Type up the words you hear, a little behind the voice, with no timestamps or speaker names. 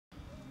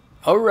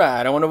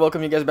Alright, I want to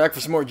welcome you guys back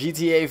for some more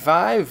GTA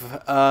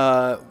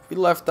 5. We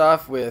left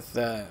off with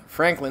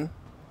Franklin,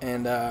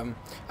 and I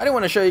didn't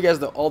want to show you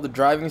guys all the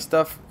driving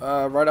stuff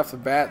right off the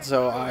bat,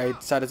 so I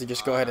decided to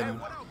just go ahead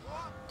and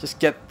just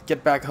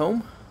get back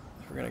home.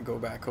 We're gonna go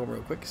back home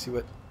real quick, see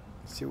what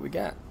we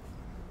got.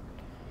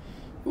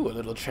 Ooh, a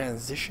little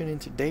transition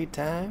into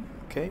daytime.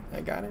 Okay,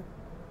 I got it.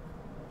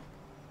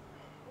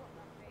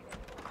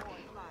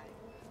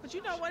 But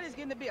you know what? It's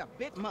getting to be a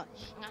bit much.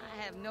 I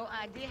have no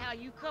idea how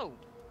you cope.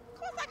 Of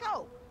course I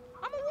go.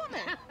 I'm a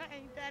woman.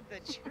 Ain't that the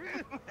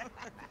truth?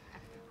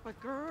 But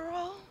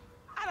girl,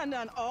 I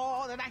done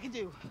all that I can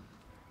do.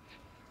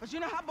 But you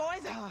know how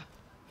boys are.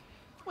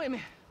 Wait a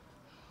minute.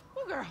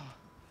 Oh, girl.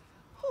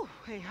 Whew.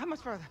 Hey, how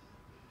much further?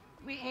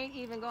 We ain't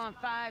even gone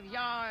 5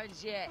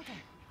 yards yet. Okay.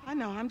 I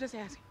know, I'm just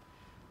asking.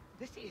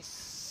 This is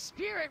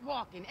spirit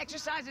walking.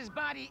 Exercises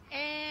body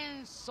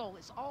and soul.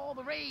 It's all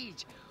the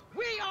rage.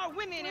 We are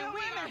women and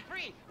we are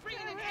free. Free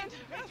in the name of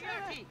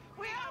patriarchy.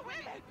 We are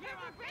women. You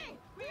are free.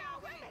 We are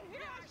women. You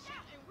are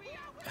shouting. We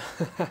are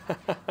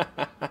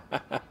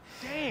women.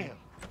 Damn.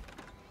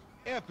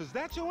 F, is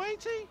that your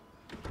auntie?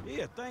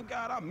 Yeah, thank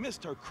God I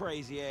missed her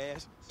crazy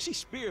ass. She's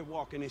spirit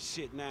walking this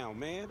shit now,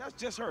 man. That's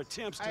just her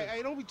attempts to...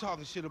 Hey, don't be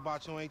talking shit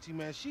about your auntie,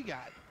 man. She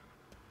got it.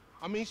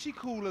 I mean, she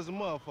cool as a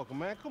motherfucker,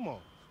 man. Come on.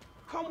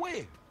 Come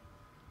where?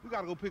 We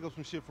gotta go pick up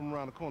some shit from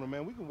around the corner,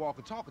 man. We can walk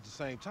and talk at the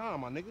same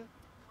time, my nigga.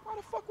 Why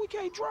the fuck we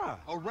can't drive?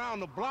 Around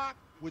the block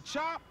with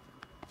Chop?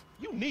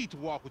 You need to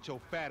walk with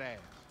your fat ass.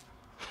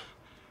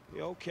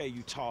 Yeah, okay,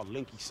 you tall,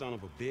 linky son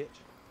of a bitch.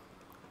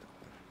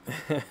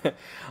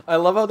 I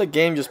love how the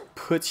game just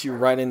puts you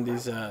right in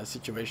these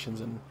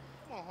situations, and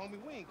Come on,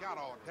 homie. We ain't got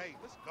all day.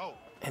 Let's go.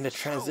 the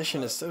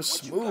transition is so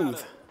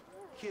smooth.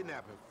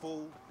 Kidnapping,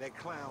 fool. That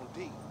clown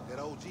D. That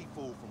OG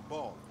fool from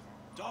Ball.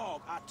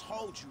 Dog, I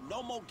told you,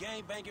 no more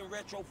gang-banging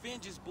retro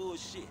vengeance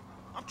bullshit.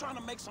 I'm trying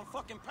to make some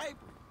fucking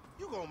paper.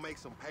 You gonna make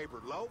some paper,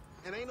 low,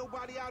 and ain't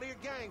nobody out here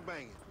gang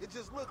banging. It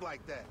just look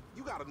like that.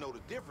 You gotta know the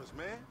difference,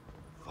 man.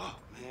 Fuck,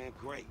 man,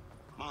 great.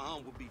 My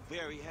aunt would be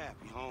very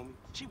happy, homie.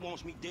 She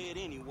wants me dead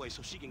anyway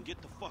so she can get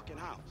the fucking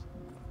house.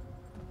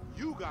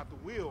 You got the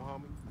wheel,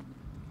 homie.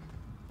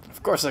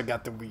 Of course I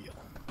got the wheel.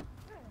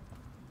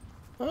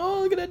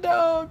 Oh, look at that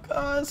dog.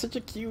 Oh, such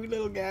a cute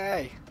little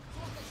guy.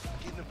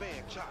 Get in the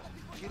van, Chop.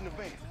 Get in the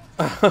van.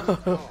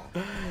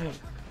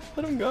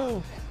 Let him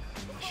go.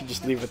 I should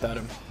just leave without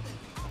him.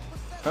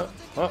 We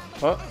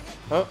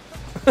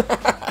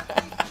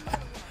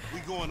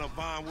going up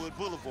Vinewood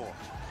Boulevard.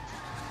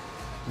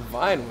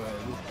 Vinewood.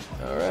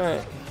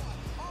 Alright.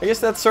 I guess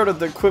that's sort of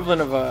the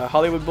equivalent of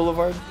Hollywood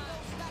Boulevard.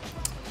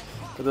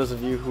 For those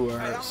of you who are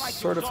Hey, I like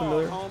sort your of dog,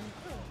 familiar. homie.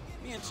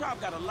 Me and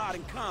Chop got a lot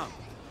in common.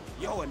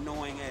 Yo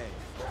annoying ass.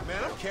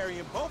 Man, I'm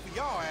carrying both of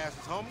y'all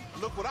asses, homie.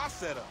 Look what I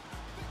set up.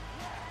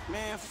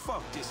 Man,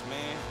 fuck this,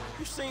 man.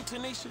 You seen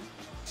Tanisha?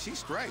 She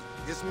straight.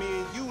 It's me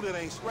and you that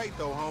ain't straight,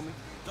 though, homie.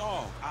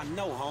 Dog, I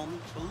know, homie.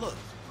 But look,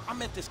 I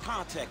met this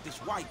contact, this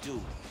white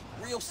dude.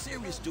 Real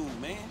serious dude,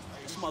 man.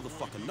 This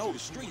motherfucker know the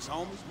streets,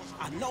 homie.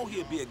 I know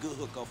he'll be a good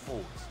hookup for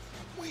us.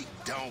 We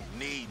don't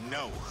need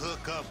no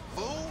hookup,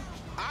 fool.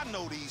 I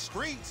know these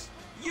streets.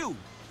 You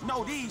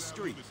know these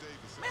streets.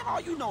 Man,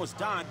 all you know is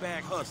dime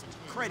bag hustling,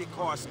 credit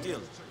card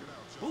stealing,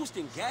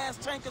 boosting gas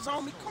tankers,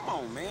 homie. Come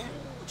on, man.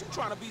 What, you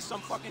trying to be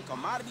some fucking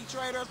commodity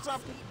trader or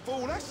something?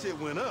 Fool, that shit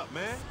went up,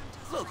 man.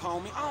 Look,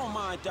 homie, I don't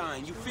mind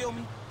dying, you feel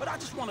me? But I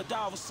just want to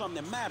die over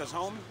something that matters,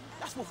 homie.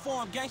 That's what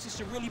foreign gangsters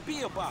should really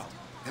be about.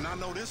 And I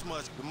know this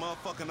much, the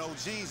motherfucking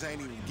OGs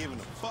ain't even giving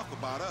a fuck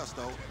about us,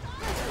 though.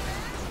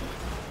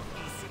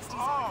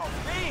 Oh,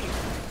 man.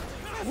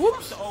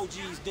 Whoops. The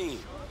OGs then.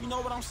 You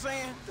know what I'm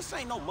saying? This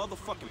ain't no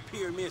motherfucking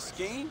pyramid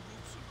scheme.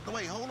 No,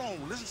 wait, hold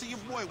on. Listen to your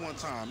boy one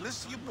time.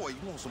 Listen to your boy.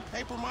 You want some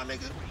paper, my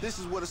nigga? This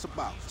is what it's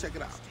about. Check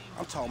it out.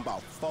 I'm talking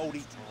about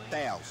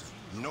 40,000.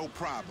 No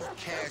problem.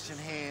 Cash in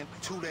hand,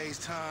 2 days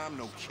time,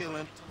 no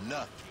killing,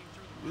 nothing.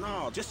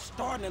 No, just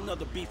starting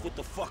another beef with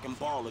the fucking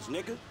ballers,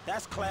 nigga.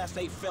 That's Class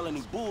A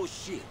felony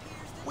bullshit.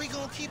 We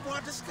gonna keep our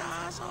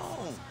disguise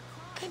on.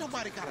 Ain't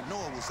nobody gotta know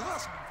it was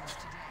us.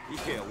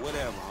 Yeah,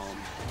 whatever,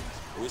 homie.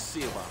 We'll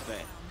see about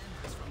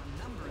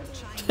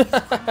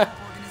that.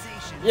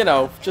 You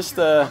know, just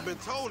I've been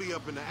told he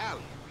up in the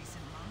alley.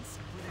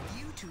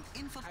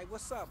 Hey,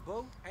 what's up,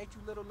 boo? Ain't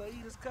you little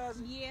Laida's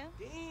cousin? Yeah.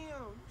 Damn,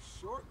 you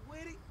short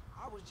with it?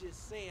 I was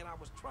just saying, I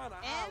was trying to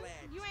holler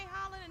at You ain't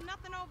hollering at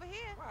nothing over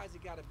here. Why has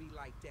it gotta be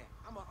like that?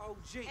 I'm an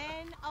OG.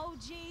 And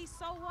OG,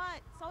 so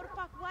what? So the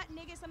fuck what,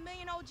 nigga? It's a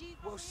million OGs.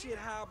 Well, over shit, here.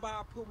 how about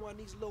I put one of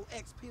these little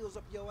X pills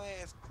up your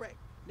ass crack?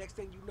 Next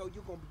thing you know,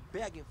 you're gonna be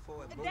begging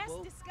for it, boo. That's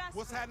disgusting.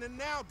 What's happening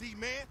now,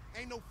 D-man?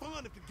 Ain't no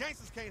fun if the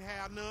gangsters can't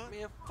have none.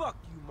 Man, fuck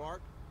you,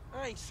 Mark.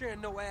 I ain't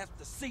sharing no ass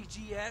to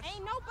CGF.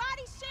 Ain't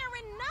nobody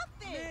sharing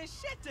nothing. Man,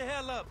 shut the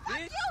hell up, Fuck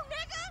bitch. you,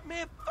 nigga.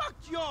 Man, fuck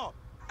y'all.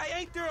 Hey,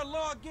 ain't there a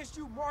law against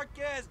you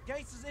mark-ass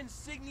gangsters,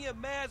 insignia,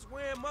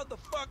 mask-wearing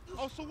motherfuckers?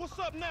 Oh, so what's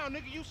up now,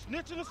 nigga? You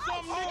snitching or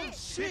something, Oh, nigga?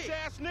 shit.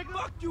 Bitch-ass nigga.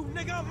 Fuck you,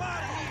 nigga. I'm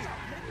out of here.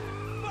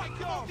 Fuck Come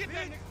y'all, on, get that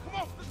bitch. nigga.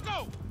 Come on, let's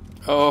go.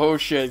 oh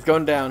shit, it's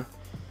going down.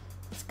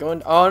 It's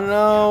going. Oh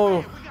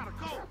no!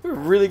 We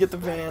really get the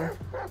van.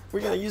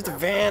 We're gonna use the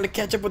van to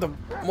catch up with a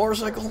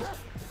motorcycle.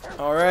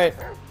 All right.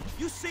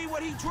 You see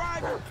what he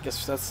driving? I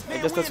guess that's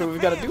what we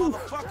gotta do.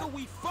 Motherfucker,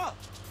 we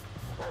fucked.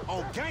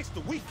 Oh,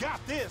 gangster, we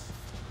got this.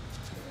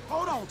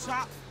 Hold on,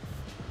 Chop.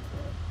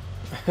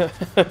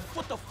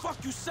 What the fuck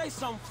you say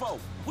something for?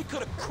 We could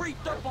have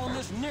creeped up on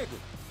this nigga.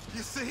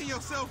 You see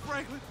yourself,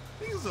 Franklin?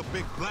 He's a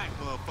big black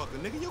motherfucker,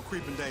 nigga. Your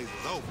creeping days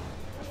is over.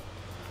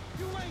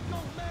 You ain't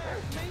gonna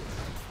last, me.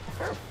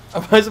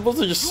 Am I supposed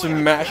to just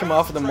smash him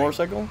off with the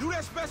motorcycle? Do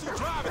that special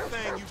driving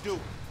thing you do.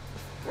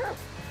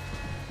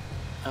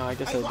 Oh, I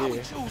guess Hey, I why we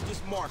do. choose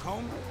this mark,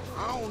 homie?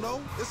 I don't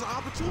know. It's an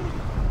opportunity.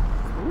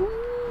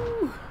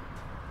 Ooh,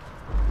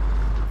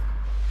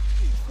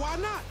 Why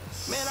not?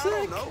 Man, I sick.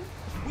 don't know.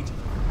 We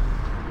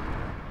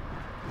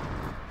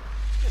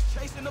just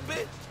chasing the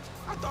bitch.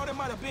 I thought it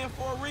might have been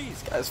for a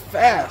reason. Guy's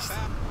fast.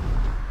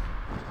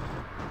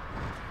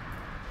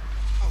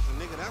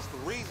 Nigga, that's the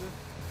reason.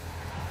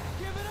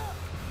 Give it up.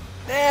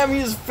 Damn,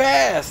 he's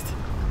fast.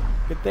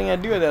 Good thing I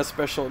do have that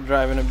special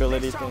driving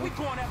ability Next time we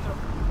thing. going after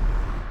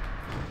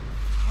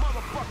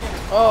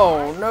motherfucking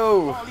Oh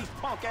no! all these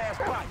punk ass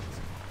bikes.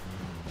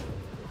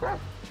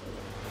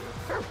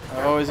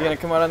 Oh, is he gonna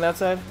come out on that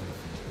side?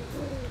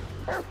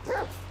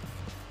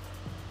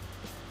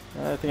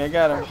 I think I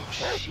got him. Oh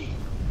shit.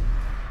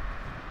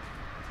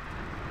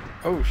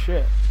 Oh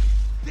shit!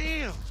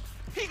 Damn,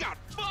 he got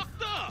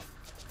fucked up.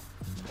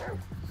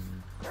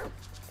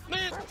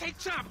 Man, hey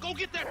Chop, go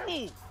get that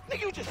fool.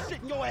 Nigga, you just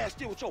sitting your ass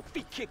there with your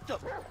feet kicked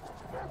up.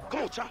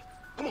 Come on, Chop.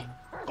 Come on.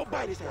 Go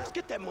bite his ass.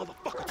 Get that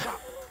motherfucker, Chop.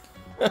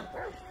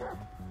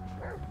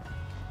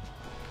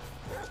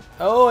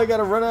 Oh, I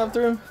gotta run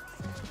after him.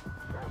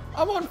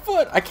 I'm on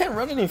foot. I can't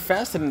run any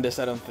faster than this,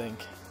 I don't think.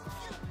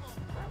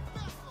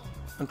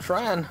 I'm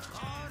trying.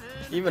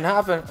 Even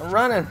hopping. I'm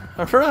running.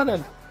 I'm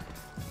running.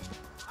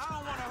 I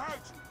don't want to hurt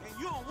you, and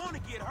you don't want to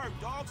get hurt,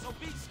 dog, so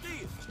be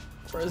still.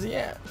 Where's he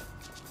at?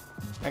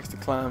 Next to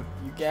climb.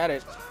 You got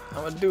it.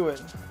 I'm gonna do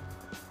it.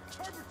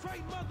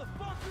 Perpetrate,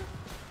 motherfucker.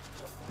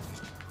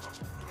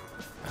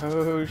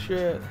 Oh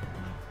shit.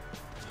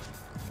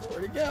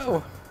 Where'd he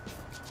go?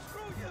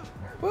 Screw you.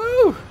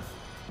 Woo!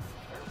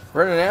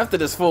 Running after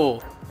this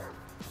fool.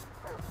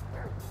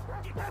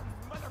 Get that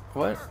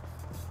What?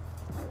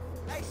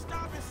 Hey,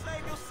 stop and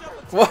save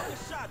yourself a What?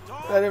 tetanus shot,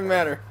 dog. That didn't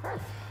matter.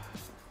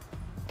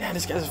 Damn,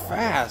 this guy's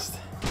fast.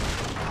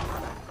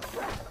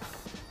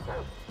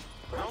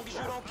 As long as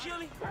you don't kill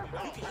him,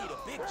 you can eat a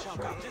big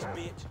chunk out this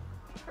bitch.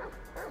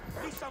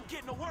 At least I'm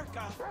getting a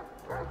workout.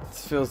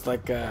 This feels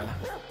like,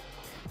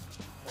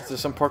 is there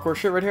some parkour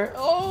shit right here?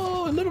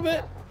 Oh, a little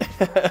bit.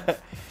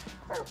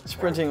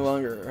 Sprinting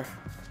longer.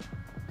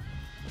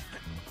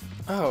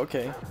 Oh,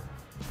 okay.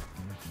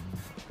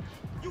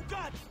 You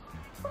got it.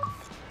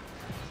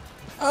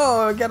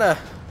 Oh, I gotta.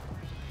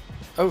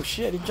 Oh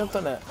shit, he jumped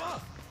on that.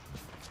 Fuck.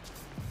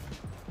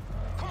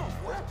 Come on,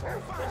 boy.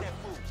 Find that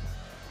fool.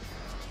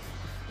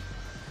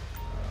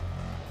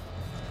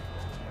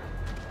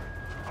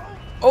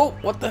 Oh,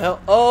 what the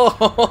hell?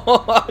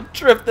 Oh, I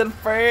tripped and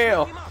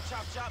fell. Leave him out,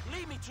 Chop Chop.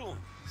 Lead me to him.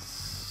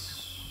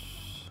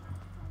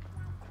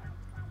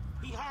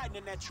 He hiding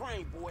in that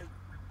train, boy.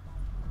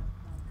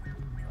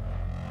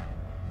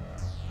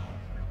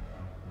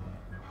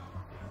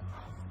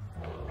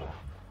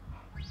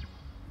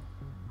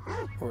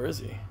 Where is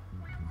he?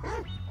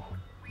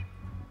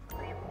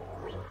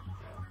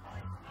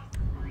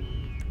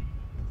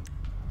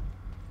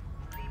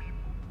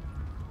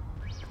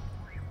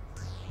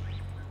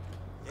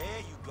 There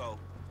you go.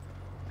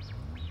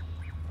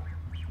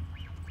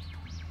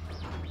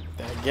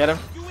 Did I get him?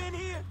 You in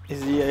here?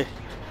 Is he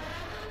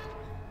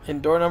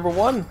in door number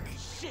 1?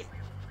 Shit.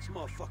 This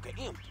motherfucker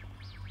empty.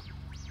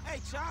 Hey,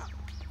 Chop.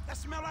 That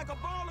smell like a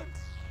baller?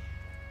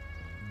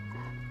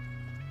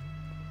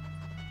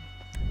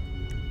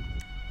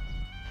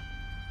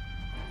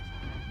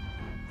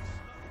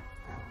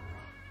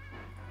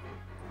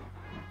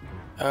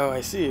 Oh,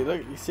 I see.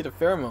 Look, you see the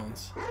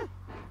pheromones.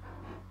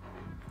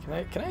 Can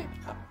I?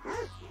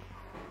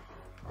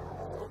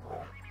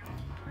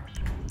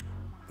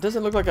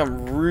 Doesn't look like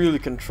I'm really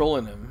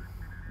controlling him.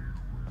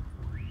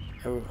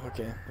 Oh,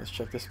 okay. Let's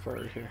check this part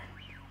right here.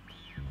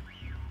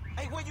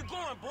 Hey, where you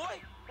going,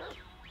 boy?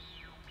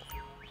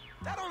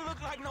 That don't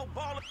look like no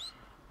baller.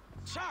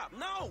 Chop,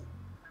 no.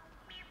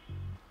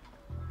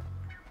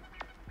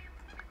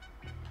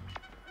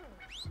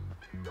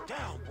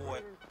 Down, boy.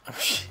 Oh,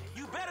 shit.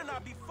 You better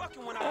not be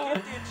fucking when I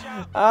get there,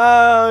 Chop.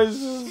 Oh,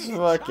 this is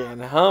fucking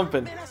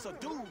humping. Man, that's a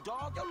dude,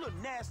 dog. Your little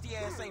nasty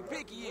ass ain't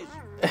picky, is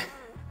you?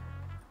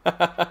 Not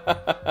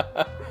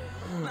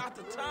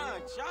the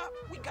time, Chop.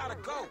 We gotta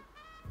go.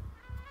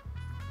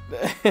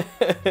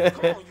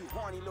 Come on, you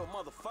horny little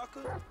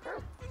motherfucker.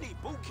 You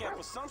need boot camp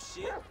or some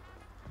shit.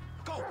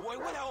 Go, boy.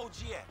 Where that OG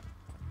at?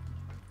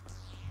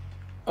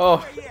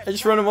 Oh, I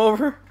just run him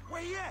over.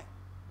 Where he at?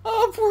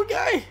 Oh, poor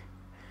guy.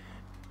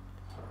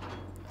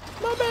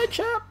 My bad,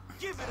 chap.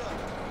 Give it up.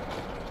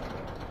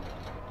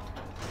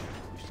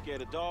 You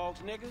scared of dogs,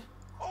 nigga?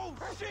 Oh,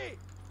 shit.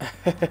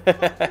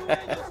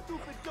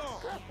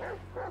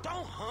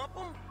 Don't hump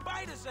him.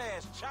 Bite his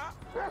ass, Chop.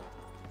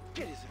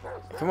 Get his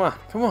ass. Come on,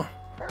 come on.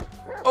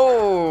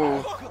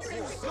 Oh!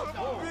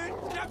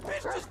 That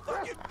bitch just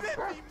fucking bit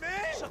me,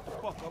 man. Shut the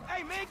fuck up.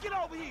 Hey, man, get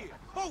over here.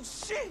 Oh,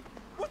 shit.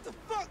 What the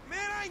fuck,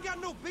 man? I ain't got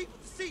no beef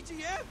with the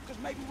CGF. Cause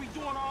maybe we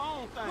doing our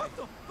own thing. What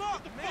the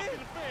fuck, man?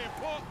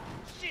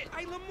 Shit.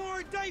 Hey,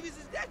 Lamar Davis,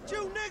 is that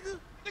you, nigga?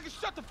 Nigga,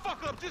 shut the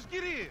fuck up. Just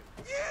get in.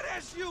 Yeah,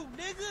 that's you,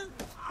 nigga.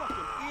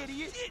 Fucking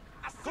idiot. Shit.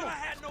 I said I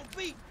had no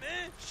beef,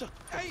 man. Shut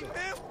the fuck up. Hey,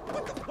 man,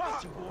 what the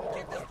fuck?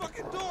 Get this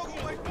fucking dog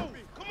away from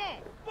me. Come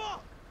on.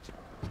 Fuck.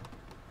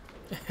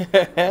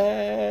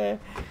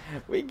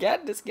 We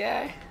got this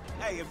guy.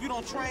 Hey, if you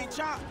don't train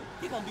Chop,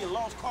 he gonna be a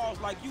lost cause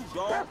like you,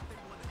 dog.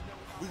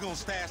 We gonna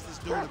stash this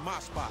dude in my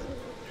spot.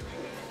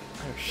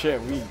 Oh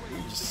shit, we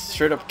just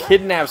straight up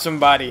kidnapped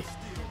somebody.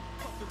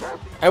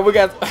 And we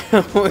got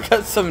we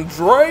got some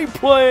Dre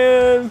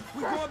playing.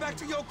 We going back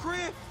to your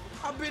crib?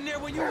 I've been there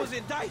when you was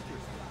in diapers.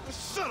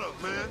 Shut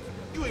up, man.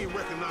 You ain't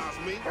recognize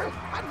me.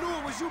 I knew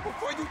it was you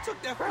before you took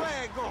that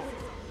flag off.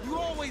 You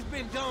always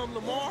been dumb,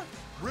 Lamar.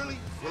 Really?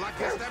 Well, I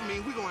guess that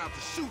means we gonna have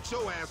to shoot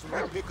your ass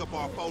when we pick up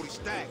our 40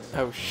 stacks.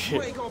 Oh You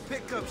shit. ain't gonna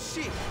pick up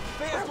shit.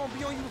 Fans gonna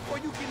be on you before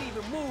you can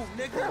even move,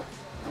 nigga.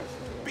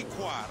 Be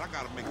quiet. I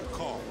gotta make a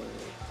call.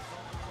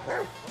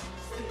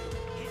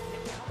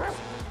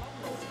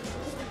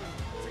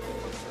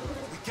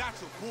 We got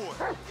your boy.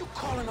 You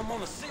calling them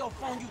on a cell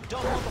phone, you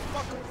dumb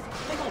motherfucker?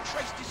 They gonna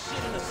trace this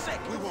shit in a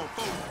second. We want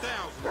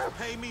 40,000.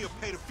 Pay me or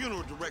pay the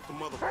funeral director,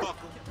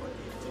 motherfucker.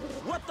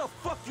 What the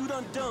fuck you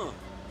done?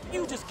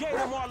 You just gave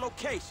them our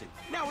location.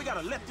 Now we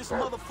gotta let this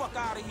motherfucker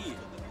out of here.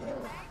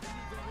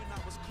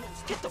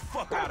 Get the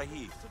fuck out of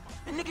here.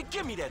 And nigga,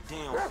 give me that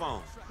damn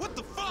phone. What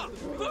the fuck?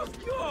 Fuck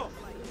y'all.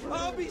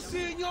 I'll be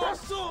seeing y'all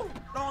soon.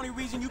 The only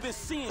reason you been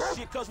seeing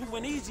shit cause we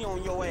went easy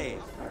on your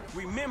ass.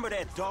 Remember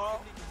that,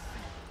 dog.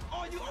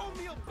 Oh, you owe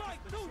me a bite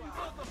too, you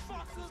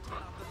motherfucker.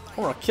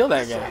 I wanna kill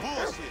that Some guy.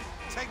 bullshit.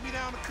 Take me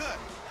down the cut.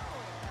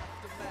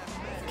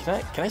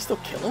 Can I still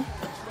kill him?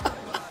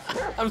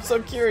 I'm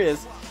so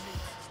curious.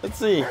 Let's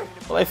see.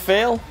 Will I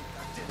fail? Man,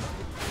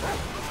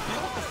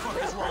 what the fuck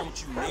is wrong with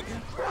you, nigga?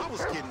 I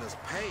was getting us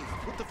paid.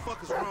 What the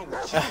fuck is wrong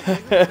with you,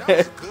 nigga? That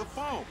was a good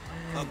phone.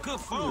 A good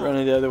phone.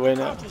 Running the other way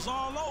now. Couch was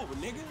all over,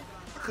 nigga.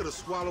 I could have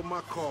swallowed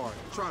my card.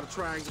 Try to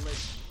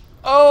triangulate.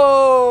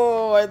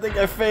 Oh, I think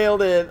I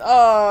failed it.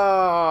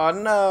 Oh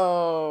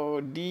no,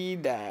 D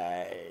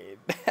died.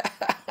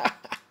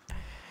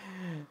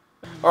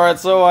 Alright,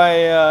 so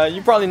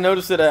you probably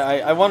noticed that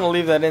I want to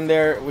leave that in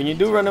there. When you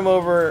do run him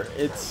over,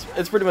 it's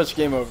pretty much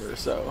game over,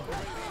 so.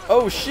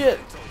 Oh shit,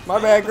 my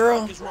bad,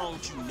 girl. What the fuck is wrong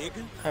with you,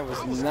 nigga? I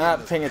was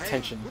not paying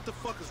attention. What the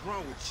fuck is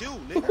wrong with you,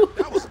 nigga?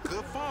 That was a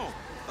good phone.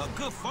 A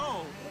good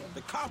phone?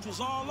 The couch was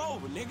all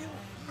over, nigga.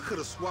 I could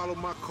have swallowed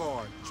my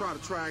card. Try to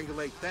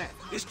triangulate that.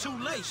 It's too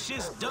late,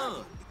 shit's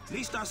done. At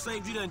least I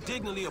saved you the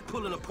indignity of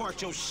pulling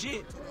apart your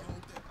shit.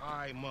 All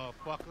right,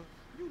 motherfucker.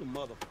 You the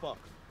motherfucker.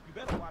 You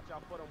better watch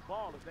out for them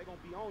ballers. They gonna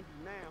be on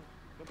you now.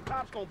 The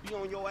cops gonna be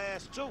on your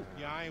ass too.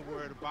 Yeah, I ain't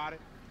worried about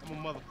it.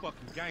 I'm a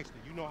motherfucking gangster.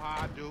 You know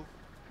how I do.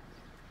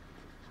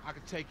 I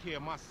can take care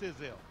of my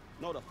sizzle.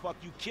 No, the fuck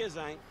you kids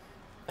ain't.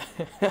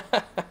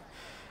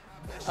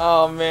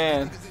 Oh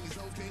man.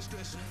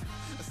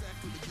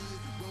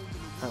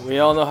 We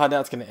all know how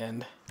that's gonna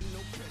end.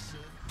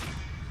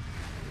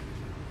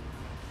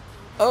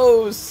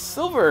 Oh,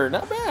 silver,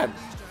 not bad.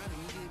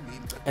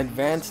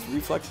 Advanced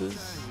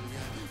reflexes.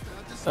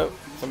 Oh,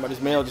 somebody's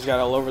mail just got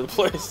all over the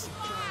place.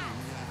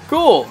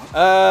 Cool.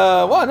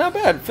 Wow, not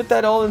bad. Fit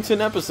that all into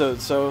an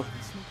episode. So,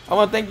 I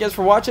want to thank you guys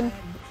for watching.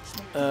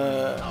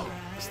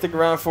 Stick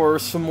around for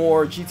some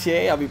more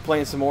GTA. I'll be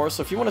playing some more.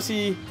 So if you want to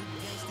see,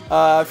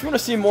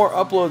 more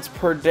uploads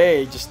per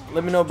day, just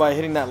let me know by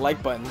hitting that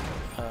like button.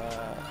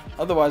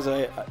 Otherwise,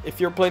 if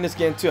you're playing this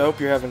game too, I hope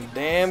you're having a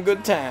damn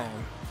good time.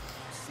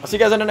 I'll see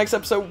you guys on the next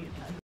episode.